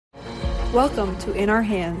Welcome to In Our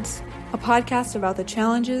Hands, a podcast about the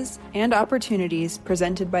challenges and opportunities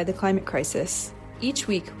presented by the climate crisis. Each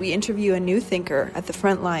week, we interview a new thinker at the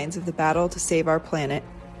front lines of the battle to save our planet.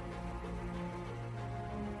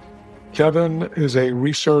 Kevin is a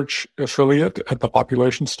research affiliate at the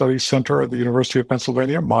Population Studies Center at the University of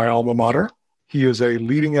Pennsylvania, my alma mater. He is a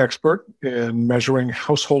leading expert in measuring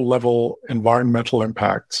household-level environmental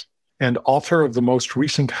impacts and author of the most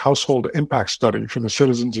recent household impact study for the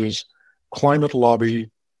Citizens' Climate Lobby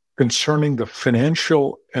concerning the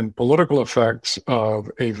financial and political effects of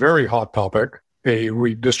a very hot topic, a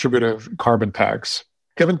redistributive carbon tax.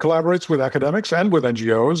 Kevin collaborates with academics and with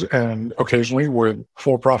NGOs and occasionally with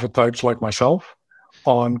for-profit types like myself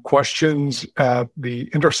on questions at the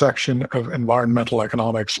intersection of environmental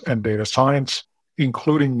economics and data science,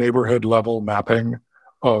 including neighborhood-level mapping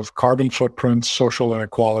of carbon footprints, social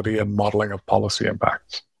inequality, and modeling of policy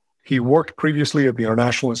impacts. He worked previously at the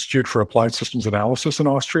International Institute for Applied Systems Analysis in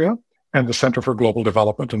Austria and the Center for Global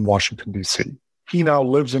Development in Washington, D.C. He now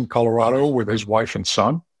lives in Colorado with his wife and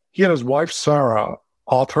son. He and his wife, Sarah,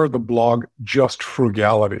 authored the blog Just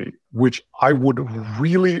Frugality, which I would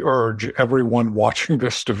really urge everyone watching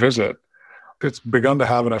this to visit. It's begun to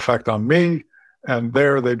have an effect on me, and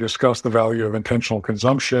there they discuss the value of intentional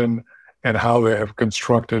consumption and how they have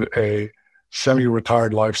constructed a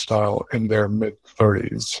semi-retired lifestyle in their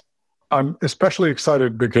mid-30s. I'm especially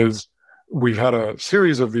excited because we've had a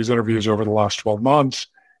series of these interviews over the last 12 months,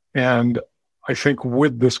 and I think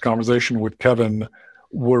with this conversation with Kevin,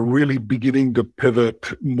 we're really beginning to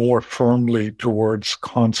pivot more firmly towards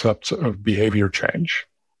concepts of behavior change.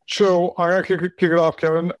 So I'm going to kick it off,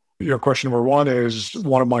 Kevin. Your question number one is,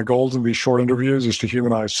 one of my goals in these short interviews is to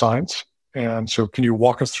humanize science. And so can you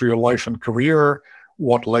walk us through your life and career?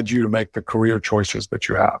 What led you to make the career choices that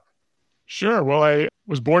you have? Sure. Well, I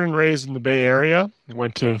was born and raised in the Bay Area. I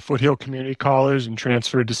went to Foothill Community College and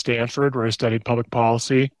transferred to Stanford, where I studied public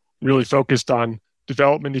policy, really focused on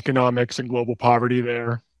development economics and global poverty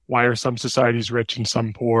there. Why are some societies rich and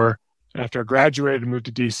some poor? After I graduated, I moved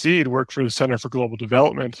to D.C. to work for the Center for Global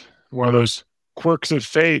Development. One of those quirks of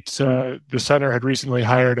fate, the center had recently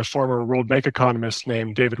hired a former World Bank economist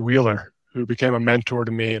named David Wheeler, who became a mentor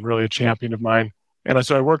to me and really a champion of mine. And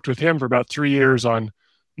so I worked with him for about 3 years on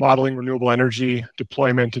modeling renewable energy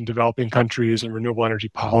deployment in developing countries and renewable energy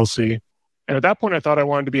policy. And at that point, I thought I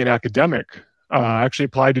wanted to be an academic. I actually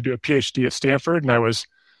applied to do a PhD at Stanford, and I was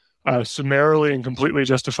summarily and completely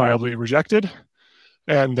justifiably rejected.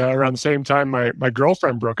 And around the same time, my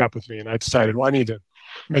girlfriend broke up with me, and I decided, well, I need to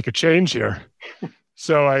make a change here.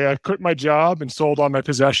 So I quit my job and sold all my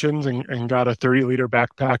possessions and got a 30-liter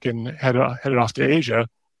backpack and headed off to Asia.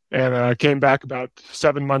 And I came back about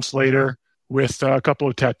 7 months later with a couple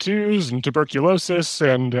of tattoos and tuberculosis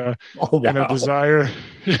and a desire,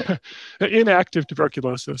 inactive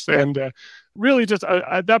tuberculosis. And really just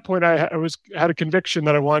at that point, I had a conviction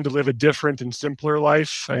that I wanted to live a different and simpler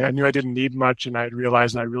life. I knew I didn't need much, and I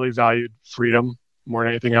realized I really valued freedom more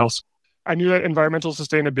than anything else. I knew that environmental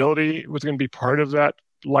sustainability was going to be part of that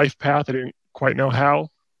life path. I didn't quite know how.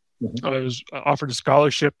 Mm-hmm. I was offered a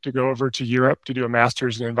scholarship to go over to Europe to do a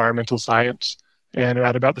master's in environmental science. And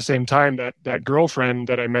at about the same time, that girlfriend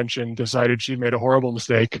that I mentioned decided she'd made a horrible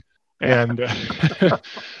mistake. And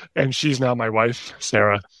and she's now my wife,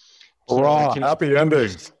 Sarah. Hurrah, happy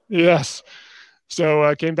endings. Yes. So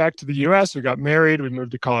I came back to the U.S. We got married. We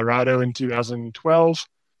moved to Colorado in 2012.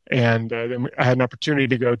 And then I had an opportunity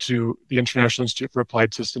to go to the International Institute for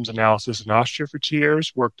Applied Systems Analysis in Austria for 2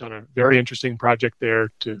 years, worked on a very interesting project there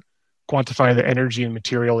to quantify the energy and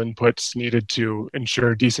material inputs needed to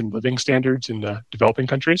ensure decent living standards in the developing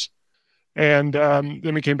countries. And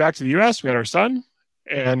then we came back to the U.S., we had our son,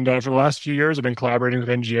 and for the last few years, I've been collaborating with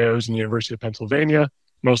NGOs in the University of Pennsylvania,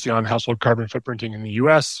 mostly on household carbon footprinting in the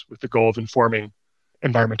U.S., with the goal of informing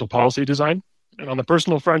environmental policy design. And on the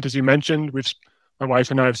personal front, as you mentioned, my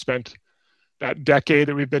wife and I have spent that decade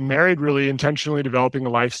that we've been married really intentionally developing a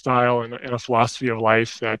lifestyle and a philosophy of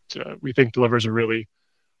life that we think delivers a really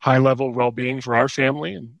high level of well-being for our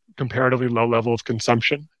family and comparatively low level of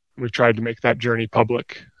consumption. We've tried to make that journey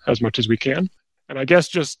public as much as we can. And I guess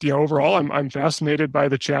just, overall, I'm fascinated by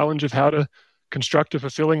the challenge of how to construct a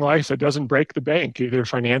fulfilling life that doesn't break the bank, either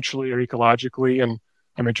financially or ecologically. And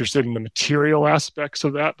I'm interested in the material aspects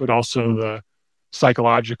of that, but also the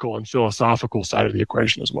psychological and philosophical side of the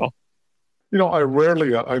equation as well. I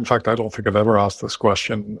rarely, in fact, I don't think I've ever asked this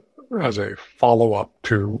question as a follow-up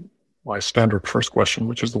to my standard first question,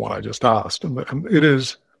 which is the one I just asked. And it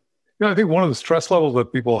is, I think one of the stress levels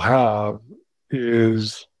that people have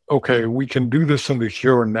is, okay, we can do this in the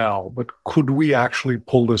here and now, but could we actually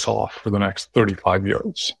pull this off for the next 35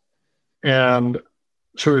 years? And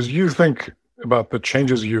so as you think about the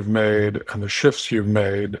changes you've made and the shifts you've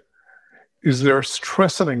made, is there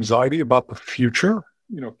stress and anxiety about the future?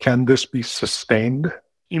 Can this be sustained?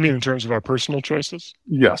 You mean in terms of our personal choices?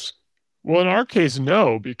 Yes. Well, in our case,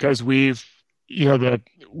 no, because we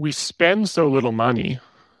spend so little money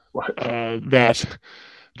that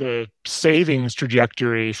the savings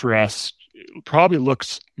trajectory for us probably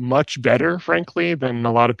looks much better, frankly, than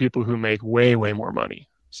a lot of people who make way, way more money.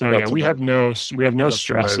 So we have no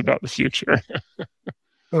stress about the future.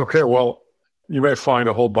 Okay, well, you may find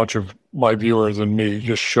a whole bunch of my viewers and me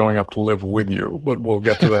just showing up to live with you, but we'll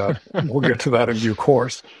get to that. We'll get to that in due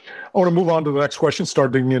course. I want to move on to the next question,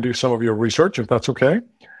 start digging into some of your research, if that's okay.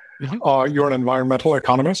 Mm-hmm. You're an environmental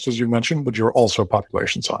economist, as you mentioned, but you're also a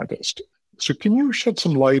population scientist. So can you shed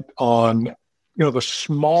some light on, the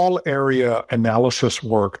small area analysis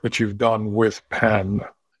work that you've done with Penn?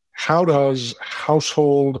 How does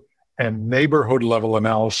household and neighborhood level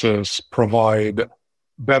analysis provide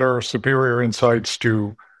better, superior insights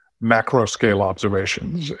to macro scale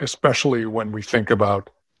observations, especially when we think about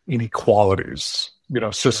inequalities,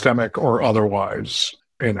 systemic or otherwise,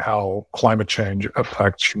 in how climate change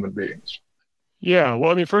affects human beings? Yeah,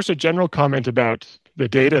 well, first, a general comment about the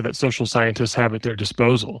data that social scientists have at their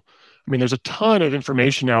disposal. There's a ton of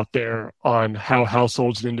information out there on how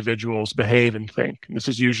households and individuals behave and think. And this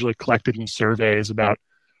is usually collected in surveys about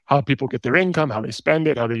how people get their income, how they spend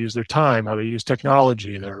it, how they use their time, how they use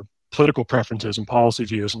technology, their political preferences and policy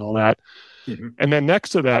views and all that. Mm-hmm. And then next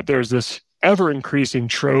to that, there's this ever-increasing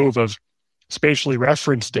trove of spatially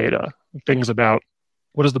referenced data, things about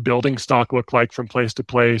what does the building stock look like from place to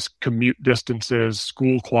place, commute distances,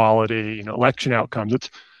 school quality, election outcomes. It's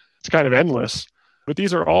kind of endless. But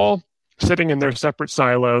these are all sitting in their separate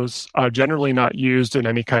silos, generally not used in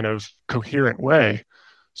any kind of coherent way.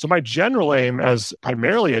 So my general aim as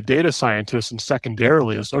primarily a data scientist and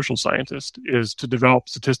secondarily a social scientist is to develop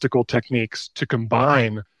statistical techniques to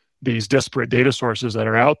combine these disparate data sources that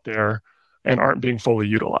are out there and aren't being fully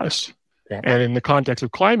utilized. Yeah. And in the context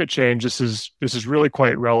of climate change, this is really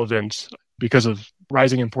quite relevant because of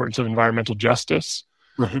rising importance of environmental justice.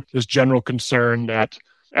 Mm-hmm. There's general concern that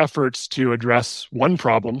efforts to address one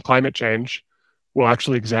problem, climate change, will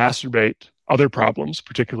actually exacerbate other problems,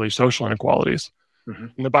 particularly social inequalities. Mm-hmm.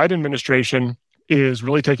 And the Biden administration is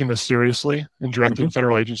really taking this seriously and directing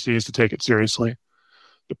federal agencies to take it seriously.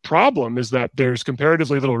 The problem is that there's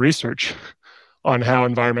comparatively little research on how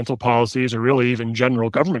environmental policies, or really even general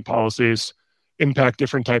government policies, impact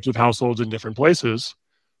different types of households in different places.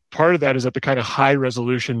 Part of that is that the kind of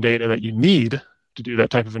high-resolution data that you need to do that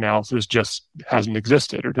type of analysis just hasn't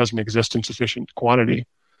existed or doesn't exist in sufficient quantity.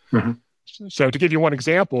 Mm-hmm. So to give you one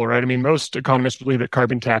example, right, most economists believe that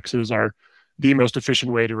carbon taxes are the most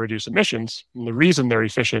efficient way to reduce emissions. And the reason they're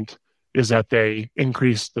efficient is that they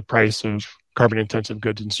increase the price of carbon-intensive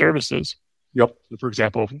goods and services. Yep. So for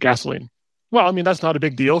example, gasoline. Well, that's not a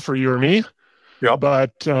big deal for you or me. Yep.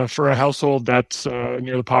 But for a household that's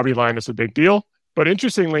near the poverty line, it's a big deal. But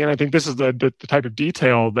interestingly, and I think this is the type of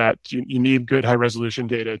detail that you need good high-resolution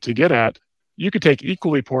data to get at, you could take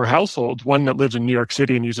equally poor households, one that lives in New York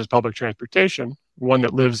City and uses public transportation, one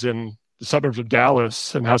that lives in the suburbs of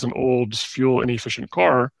Dallas and has an old fuel-inefficient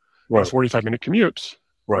car, right, a 45-minute commute,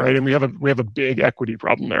 right? And we have a big equity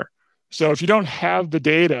problem there. So if you don't have the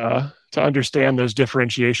data to understand those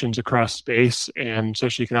differentiations across space and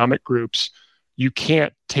socioeconomic groups, you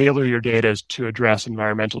can't tailor your data to address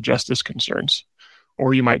environmental justice concerns,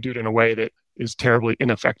 or you might do it in a way that is terribly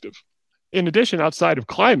ineffective. In addition, outside of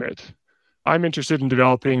climate, I'm interested in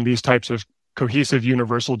developing these types of cohesive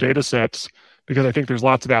universal data sets because I think there's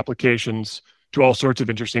lots of applications to all sorts of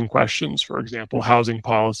interesting questions. For example, housing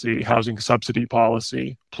policy, housing subsidy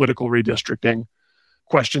policy, political redistricting,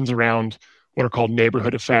 questions around what are called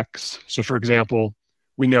neighborhood effects. So for example,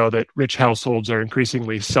 we know that rich households are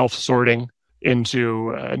increasingly self-sorting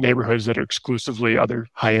into neighborhoods that are exclusively other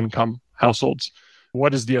high-income households.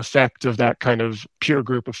 What is the effect of that kind of peer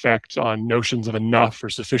group effect on notions of enough or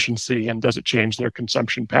sufficiency, and does it change their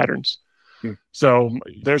consumption patterns? So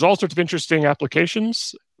there's all sorts of interesting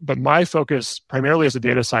applications, but my focus primarily as a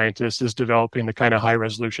data scientist is developing the kind of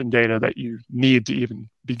high-resolution data that you need to even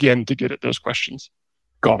begin to get at those questions.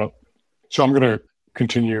 Got it. So I'm going to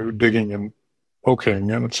continue digging and poking,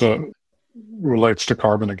 and it relates to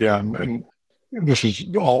carbon again. And this is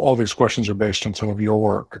all these questions are based on some of your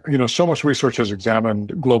work. So much research has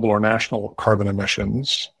examined global or national carbon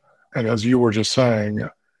emissions. And as you were just saying,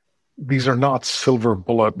 these are not silver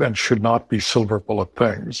bullet and should not be silver bullet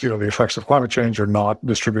things. The effects of climate change are not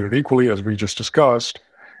distributed equally, as we just discussed.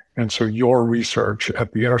 And so your research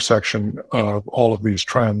at the intersection of all of these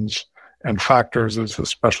trends and factors is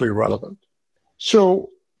especially relevant. So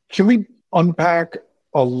can we unpack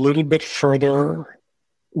a little bit further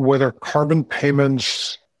whether carbon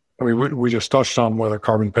payments, I mean, we just touched on whether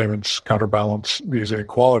carbon payments counterbalance these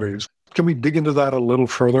inequalities. Can we dig into that a little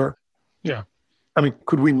further? Yeah. I mean,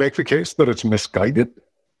 could we make the case that it's misguided?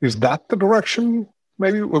 Is that the direction,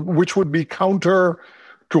 maybe, which would be counter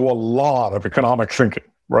to a lot of economic thinking,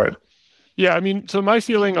 right? Yeah, I mean, so my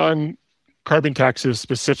feeling on carbon taxes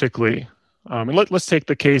specifically, and let's take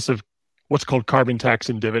the case of what's called carbon tax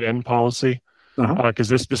and dividend policy, because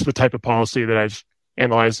this is the type of policy that I've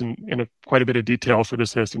analyzed in quite a bit of detail for the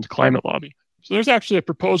Citizens Climate Lobby. So there's actually a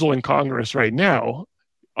proposal in Congress right now,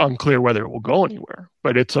 unclear whether it will go anywhere,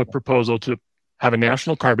 but it's a proposal to have a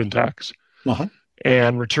national carbon tax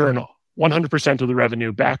and return 100% of the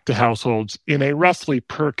revenue back to households in a roughly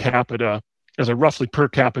per capita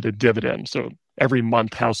dividend. So every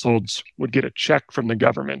month households would get a check from the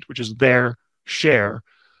government, which is their share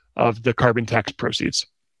of the carbon tax proceeds.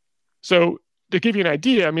 So to give you an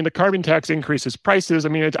idea, I mean, the carbon tax increases prices. I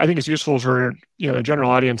mean, I think it's useful for the general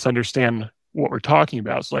audience to understand what we're talking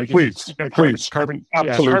about. So, like, please, carbon,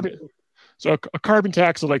 absolutely. So a carbon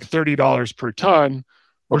tax of like $30 per ton.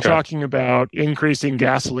 We're talking about increasing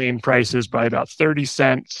gasoline prices by about 30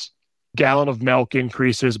 cents. Gallon of milk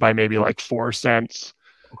increases by maybe like 4 cents.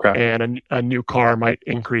 And a new car might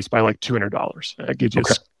increase by like $200. That gives you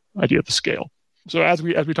an idea of the scale. So as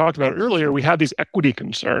we talked about earlier, we had these equity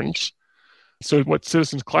concerns. So what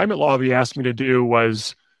Citizens Climate Lobby asked me to do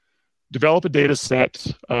was develop a data set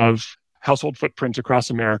of household footprints across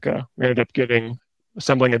America. We ended up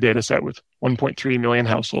assembling a data set with 1.3 million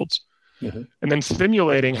households, and then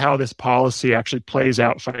simulating how this policy actually plays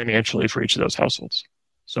out financially for each of those households.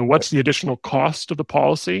 So what's the additional cost of the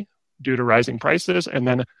policy due to rising prices? And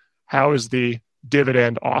then how is the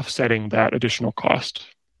dividend offsetting that additional cost?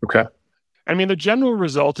 I mean, the general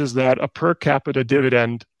result is that a per capita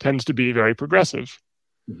dividend tends to be very progressive.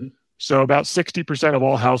 So about 60% of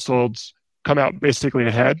all households come out basically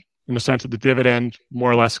ahead in the sense that the dividend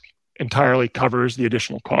more or less entirely covers the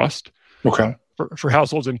additional cost. For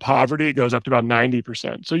households in poverty, it goes up to about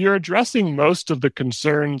 90%. So you're addressing most of the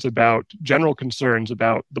general concerns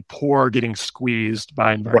about the poor getting squeezed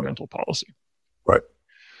by environmental policy.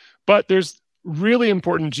 But there's really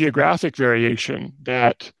important geographic variation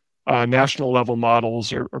that national level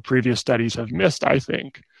models or previous studies have missed, I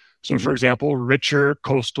think. So, for example, richer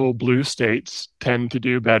coastal blue states tend to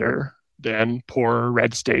do better than poorer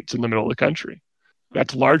red states in the middle of the country.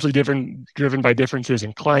 That's largely driven by differences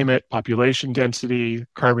in climate, population density,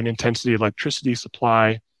 carbon intensity, electricity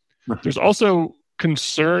supply. There's also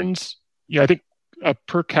concerns. I think a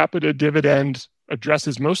per capita dividend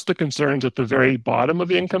addresses most of the concerns at the very bottom of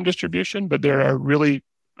the income distribution, but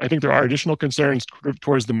I think there are additional concerns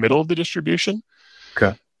towards the middle of the distribution.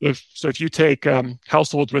 If you take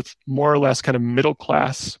households with more or less kind of middle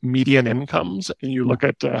class median incomes, and you look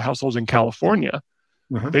at households in California,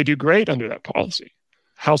 they do great under that policy.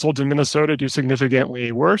 Households in Minnesota do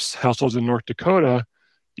significantly worse. Households in North Dakota,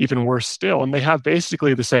 even worse still, and they have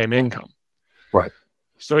basically the same income.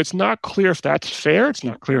 So it's not clear if that's fair. It's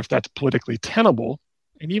not clear if that's politically tenable.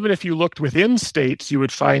 And even if you looked within states, you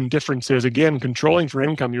would find differences. Again, controlling for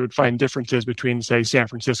income, you would find differences between, say, San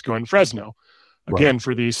Francisco and Fresno. Again,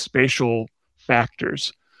 for these spatial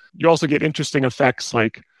factors. You also get interesting effects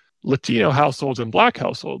like Latino households and Black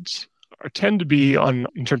households tend to be,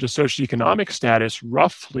 in terms of socioeconomic status,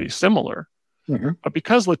 roughly similar. But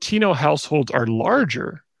because Latino households are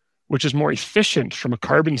larger, which is more efficient from a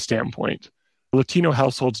carbon standpoint, Latino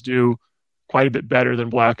households do quite a bit better than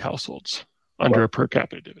Black households under a per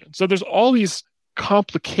capita dividend. So there's all these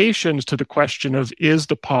complications to the question of, is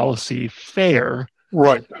the policy fair?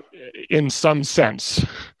 In some sense.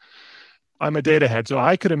 I'm a data head, so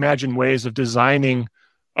I could imagine ways of designing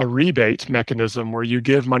a rebate mechanism where you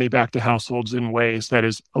give money back to households in ways that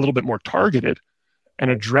is a little bit more targeted and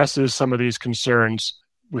addresses some of these concerns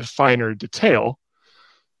with finer detail.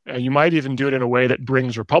 You might even do it in a way that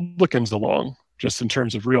brings Republicans along, just in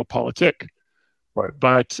terms of realpolitik.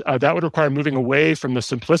 But that would require moving away from the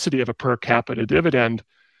simplicity of a per capita dividend.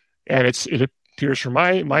 And it appears from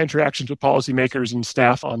my interactions with policymakers and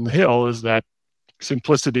staff on the Hill is that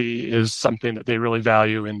simplicity is something that they really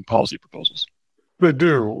value in policy proposals. They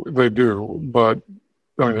do. But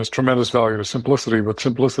there's tremendous value to simplicity, but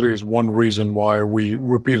simplicity is one reason why we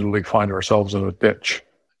repeatedly find ourselves in a ditch.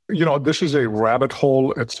 This is a rabbit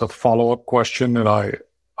hole. It's a follow-up question, and I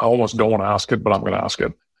almost don't want to ask it, but I'm going to ask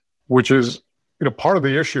it, which is, part of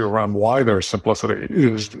the issue around why there's simplicity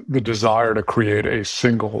is the desire to create a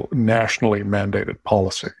single nationally mandated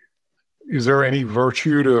policy. Is there any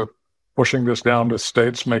virtue to pushing this down to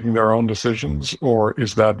states making their own decisions, or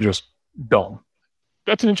is that just dumb?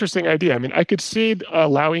 That's an interesting idea. I mean, I could see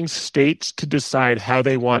allowing states to decide how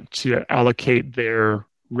they want to allocate their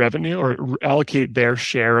revenue or allocate their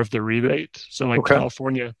share of the rebate. So like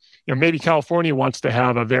California, maybe California wants to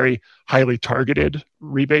have a very highly targeted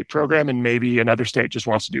rebate program, and maybe another state just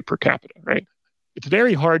wants to do per capita, right? It's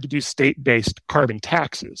very hard to do state-based carbon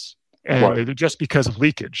taxes, and just because of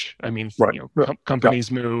leakage. I mean, companies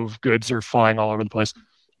move, goods are flying all over the place.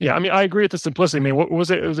 Yeah, I mean, I agree with the simplicity. I mean, what was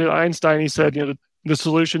it? Was it Einstein? He said, the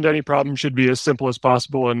solution to any problem should be as simple as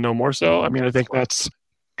possible and no more so. I mean, I think that's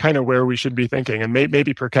kind of where we should be thinking, and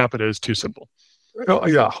maybe per capita is too simple.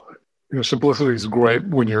 Yeah, simplicity is great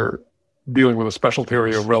when you're dealing with a special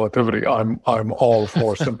theory of relativity. I'm all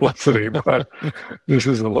for simplicity, but this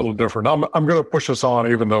is a little different. I'm going to push us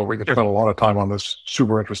on, even though we could spend a lot of time on this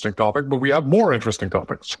super interesting topic, but we have more interesting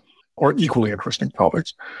topics, or equally interesting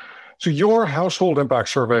topics. So your household impact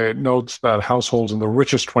survey notes that households in the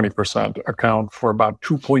richest 20% account for about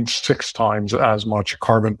 2.6 times as much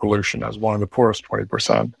carbon pollution as one of the poorest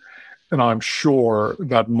 20%. And I'm sure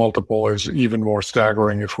that multiple is even more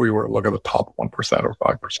staggering if we were to look at the top 1% or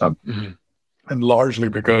 5%. Mm-hmm. And largely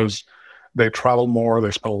because they travel more, they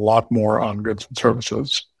spend a lot more on goods and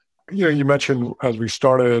services. You mentioned as we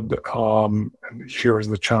started, and here is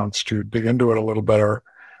the chance to dig into it a little better,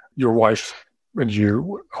 your wife and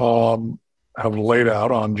you have laid out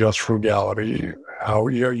on Just Frugality how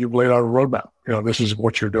you've laid out a roadmap. This is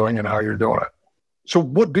what you're doing and how you're doing it. So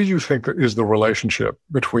what do you think is the relationship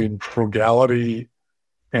between frugality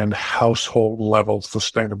and household level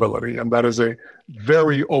sustainability? And that is a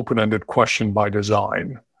very open-ended question by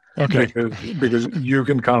design. Okay. Because you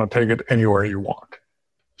can kind of take it anywhere you want.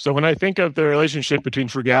 So when I think of the relationship between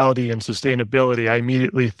frugality and sustainability, I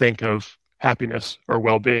immediately think of happiness or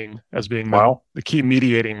well-being as being the key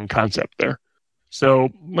mediating concept there. So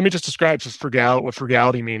let me just describe what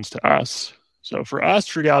frugality means to us. So for us,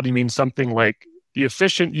 frugality means something like the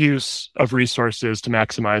efficient use of resources to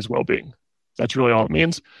maximize well-being. That's really all it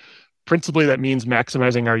means. Principally, that means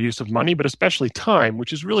maximizing our use of money, but especially time,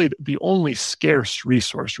 which is really the only scarce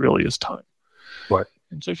resource really is time. Right.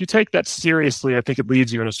 And so if you take that seriously, I think it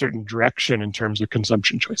leads you in a certain direction in terms of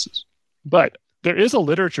consumption choices. But there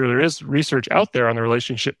is research out there on the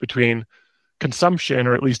relationship between consumption,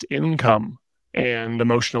 or at least income, and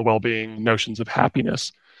emotional well-being, notions of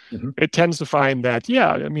happiness. Mm-hmm. It tends to find that,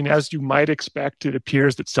 as you might expect, it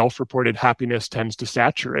appears that self-reported happiness tends to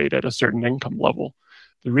saturate at a certain income level.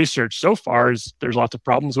 The research so far there's lots of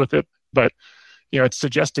problems with it, but it's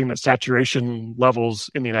suggesting that saturation levels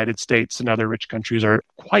in the United States and other rich countries are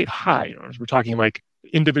quite high. We're talking like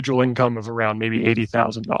individual income of around maybe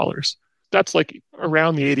 $80,000. That's like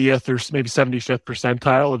around the 80th or maybe 75th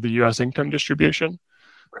percentile of the U.S. income distribution.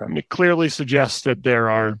 Okay. And it clearly suggests that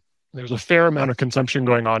there's a fair amount of consumption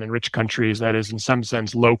going on in rich countries that is in some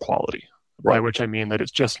sense low quality, by which I mean that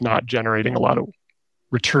it's just not generating a lot of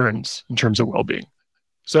returns in terms of well-being.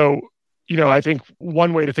 So, I think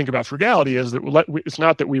one way to think about frugality is that it's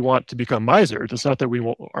not that we want to become misers. It's not that we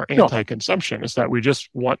are anti-consumption. It's that we just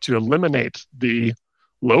want to eliminate the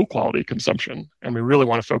low-quality consumption, and we really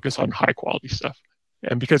want to focus on high-quality stuff.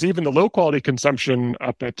 And because even the low-quality consumption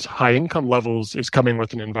up at high income levels is coming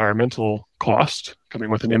with an environmental cost,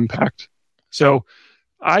 coming with an impact. So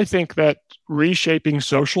I think that reshaping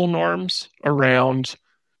social norms around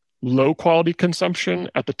low-quality consumption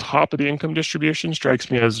at the top of the income distribution strikes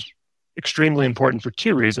me as extremely important for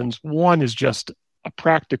two reasons. One is just a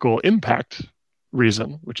practical impact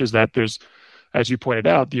reason, which is that there's, as you pointed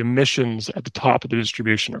out, the emissions at the top of the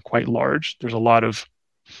distribution are quite large. There's a lot of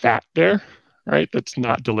fat there, right? That's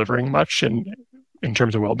not delivering much in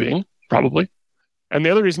terms of well-being, probably. And the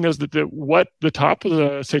other reason is that what the top of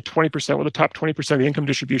the, say, 20%, what the top 20% of the income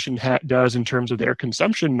distribution does in terms of their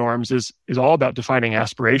consumption norms is all about defining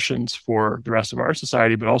aspirations for the rest of our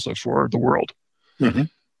society, but also for the world. Mm-hmm.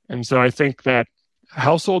 And so I think that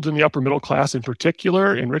households in the upper middle class in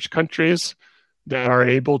particular, in rich countries that are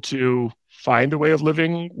able to find a way of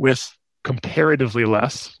living with comparatively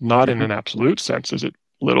less, not in an absolute sense, is it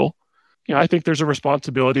little? I think there's a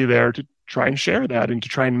responsibility there to try and share that and to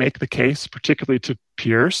try and make the case, particularly to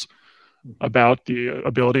peers, about the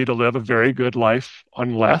ability to live a very good life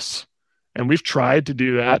on less. And we've tried to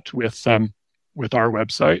do that with our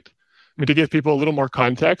website. To give people a little more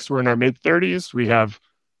context, we're in our mid-30s. We have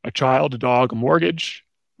a child, a dog, a mortgage.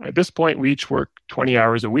 At this point, we each work 20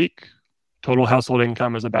 hours a week. Total household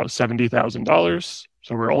income is about $70,000.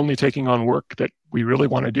 So we're only taking on work that we really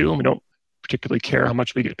want to do, and we don't particularly care how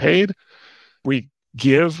much we get paid. We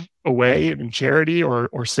give away in charity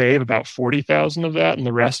or save about 40,000 of that, and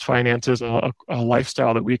the rest finances a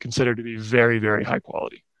lifestyle that we consider to be very, very high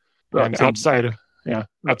quality. And outside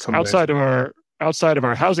of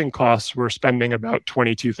our housing costs, we're spending about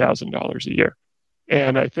 $22,000 a year.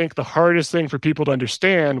 And I think the hardest thing for people to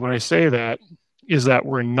understand when I say that is that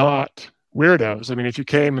we're not weirdos. I mean, if you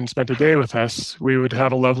came and spent a day with us, we would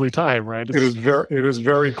have a lovely time, right? It is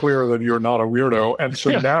very clear that you're not a weirdo. And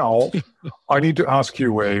so now I need to ask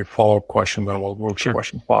you a follow-up question, then we'll move to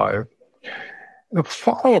question 5. The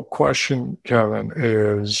follow-up question, Kevin,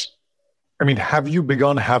 is, I mean, have you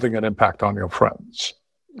begun having an impact on your friends?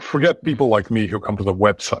 Forget people like me who come to the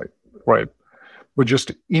website, right? But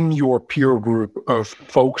just in your peer group of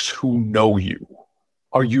folks who know you,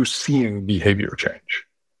 are you seeing behavior change?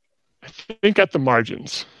 I think at the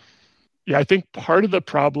margins. Yeah, I think part of the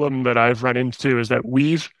problem that I've run into is that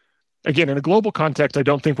again, in a global context, I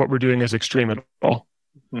don't think what we're doing is extreme at all.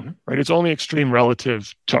 Mm-hmm. Right? It's only extreme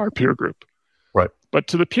relative to our peer group. Right. But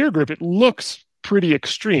to the peer group, it looks pretty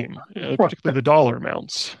extreme, particularly the dollar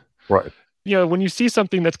amounts. Right. When you see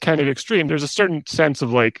something that's kind of extreme, there's a certain sense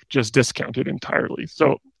of just discount it entirely.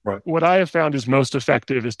 So what I have found is most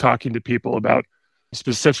effective is talking to people about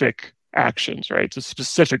specific actions, right? So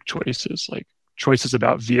specific choices, like choices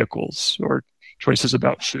about vehicles or choices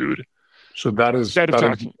about food. So that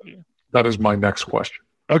is my next question.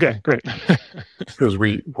 Okay, great. Because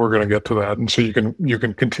we're going to get to that, and so you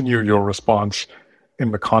can continue your response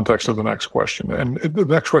in the context of the next question. And the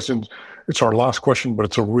next question, it's our last question, but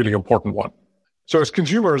it's a really important one. So as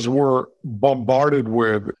consumers, we're bombarded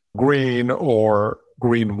with green or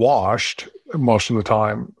green-washed, most of the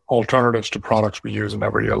time, alternatives to products we use in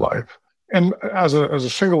everyday life. And as a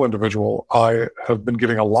single individual, I have been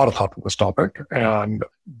giving a lot of thought to this topic and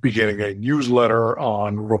beginning a newsletter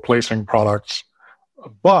on replacing products.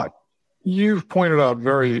 But you've pointed out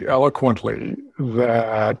very eloquently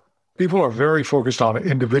that people are very focused on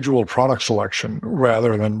individual product selection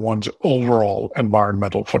rather than one's overall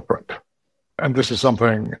environmental footprint. And this is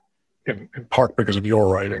something, in part because of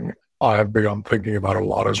your writing, I have begun thinking about a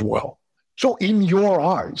lot as well. So in your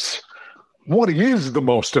eyes, what is the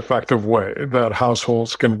most effective way that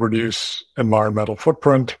households can reduce environmental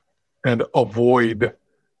footprint and avoid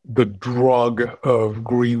the drug of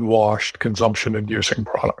greenwashed consumption-inducing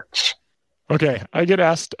products? Okay, I get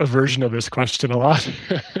asked a version of this question a lot.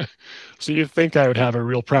 So you'd think I would have a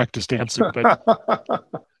real practiced answer. But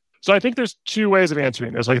so I think there's two ways of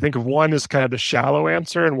answering this. I think of one is kind of the shallow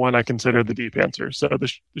answer and one I consider the deep answer. So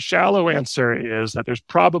the shallow answer is that there's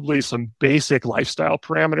probably some basic lifestyle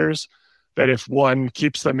parameters that if one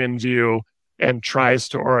keeps them in view and tries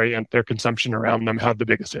to orient their consumption around them, have the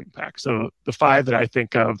biggest impact. So the 5 that I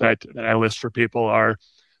think of that I list for people are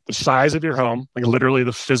the size of your home, like literally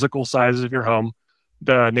the physical size of your home,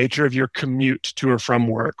 the nature of your commute to or from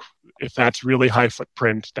work. If that's really high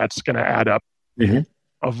footprint, that's going to add up. Mm-hmm.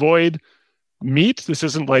 Avoid meat. This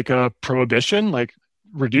isn't like a prohibition, like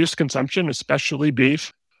reduce consumption, especially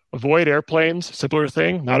beef. Avoid airplanes, similar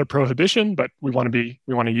thing, not a prohibition, but we want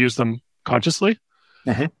to use them consciously.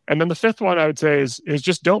 Mm-hmm. And then the 5th one I would say is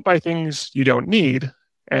just don't buy things you don't need.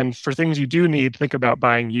 And for things you do need, think about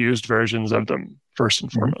buying used versions of them first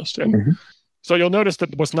and foremost. And so you'll notice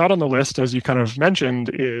that what's not on the list, as you kind of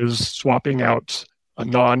mentioned, is swapping out a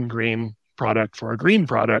non-green product for a green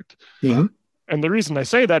product. Mm-hmm. And the reason I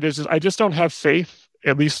say that is I just don't have faith,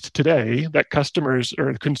 at least today, that customers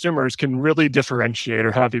or consumers can really differentiate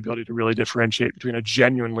or have the ability to really differentiate between a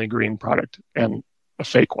genuinely green product and a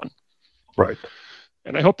fake one. Right.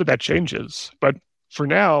 And I hope that changes. But for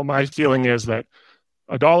now, my feeling is that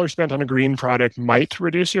 $1 spent on a green product might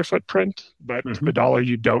reduce your footprint, but the dollar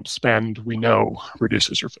you don't spend, we know,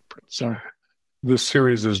 reduces your footprint. So this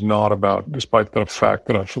series is not about, despite the fact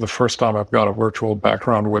that for the first time I've got a virtual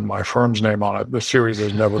background with my firm's name on it, this series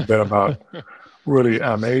has never been about really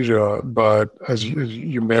Amasia, but as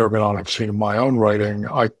you may or may not have seen in my own writing,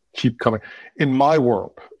 I keep coming. In my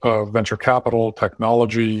world of venture capital,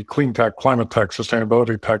 technology, clean tech, climate tech,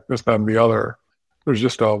 sustainability tech, this, that, and the other, there's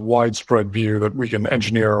just a widespread view that we can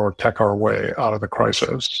engineer or tech our way out of the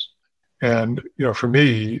crisis. And, for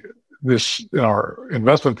me, this, our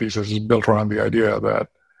investment thesis is built around the idea that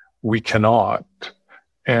we cannot,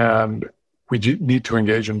 and we need to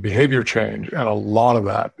engage in behavior change. And a lot of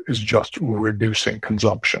that is just reducing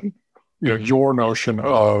consumption. Your notion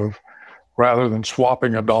of rather than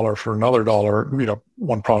swapping $1 for another dollar,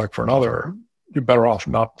 one product for another, you're better off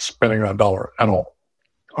not spending that dollar at all.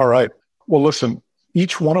 All right. Well, listen,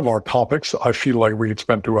 each one of our topics, I feel like we could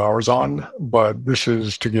spend 2 hours on, but this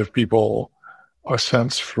is to give people a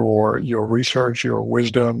sense for your research, your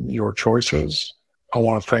wisdom, your choices. I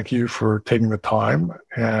want to thank you for taking the time,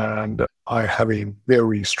 and I have a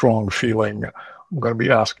very strong feeling I'm going to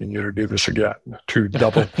be asking you to do this again, to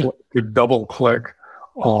double click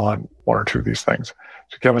on one or two of these things.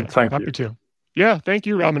 So Kevin, thank you. Happy to. Yeah, thank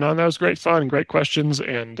you, Ramanan. That was great fun and great questions.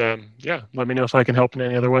 And let me know if I can help in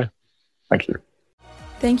any other way. Thank you.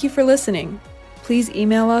 Thank you for listening. Please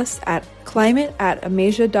email us at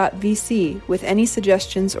climate@amasia.vc with any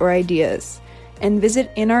suggestions or ideas, and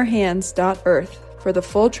visit inourhands.earth for the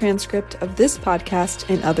full transcript of this podcast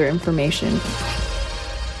and other information.